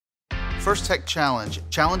First Tech Challenge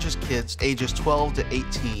challenges kids ages 12 to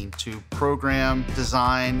 18 to program,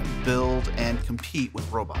 design, build, and compete with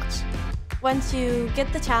robots. Once you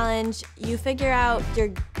get the challenge, you figure out your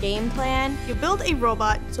game plan. You build a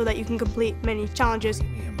robot so that you can complete many challenges.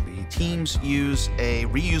 Teams use a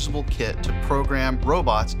reusable kit to program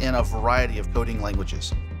robots in a variety of coding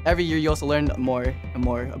languages. Every year you also learn more and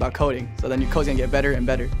more about coding, so then your code's gonna get better and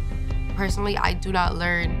better. Personally, I do not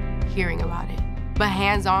learn hearing about it, but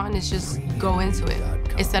hands-on is just go into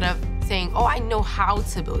it. Instead of saying, oh, I know how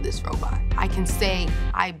to build this robot, I can say,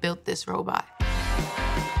 I built this robot.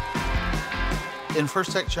 In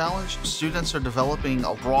First Tech Challenge, students are developing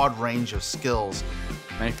a broad range of skills.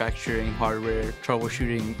 Manufacturing, hardware,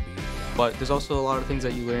 troubleshooting, but there's also a lot of things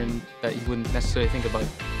that you learn that you wouldn't necessarily think about.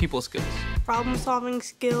 People skills. Problem-solving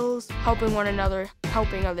skills. Helping one another,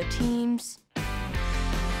 helping other teams.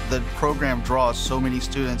 The program draws so many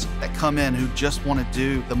students that come in who just want to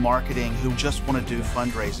do the marketing, who just want to do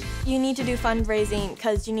fundraising. You need to do fundraising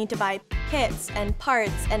because you need to buy kits and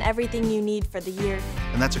parts and everything you need for the year.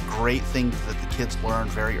 And that's a great thing that the kids learn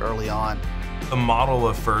very early on. The model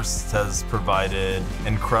of FIRST has provided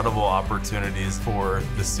incredible opportunities for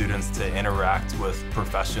the students to interact with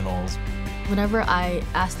professionals. Whenever I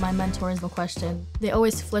asked my mentors the question, they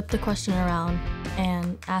always flipped the question around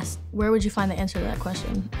and asked, where would you find the answer to that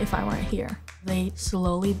question if I weren't here? They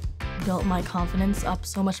slowly built my confidence up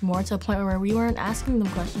so much more to a point where we weren't asking them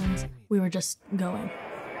questions, we were just going.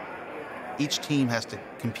 Each team has to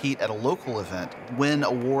compete at a local event, win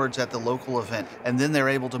awards at the local event, and then they're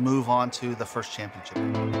able to move on to the first championship.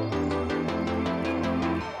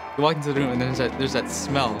 You walk into the room and there's that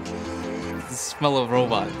smell, the smell of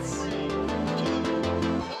robots.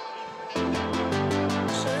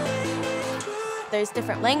 There's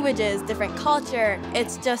different languages, different culture.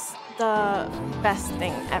 It's just the best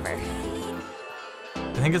thing ever.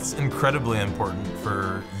 I think it's incredibly important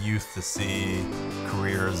for youth to see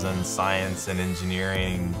careers in science and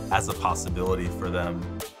engineering as a possibility for them.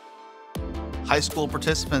 High school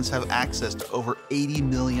participants have access to over $80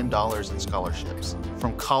 million in scholarships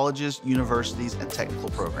from colleges, universities, and technical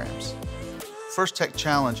programs. First Tech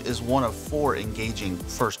Challenge is one of 4 engaging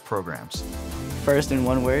FIRST programs. First in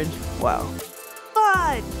one word, wow.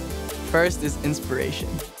 Fun! First is inspiration.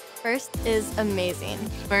 First is amazing.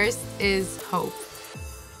 First is hope.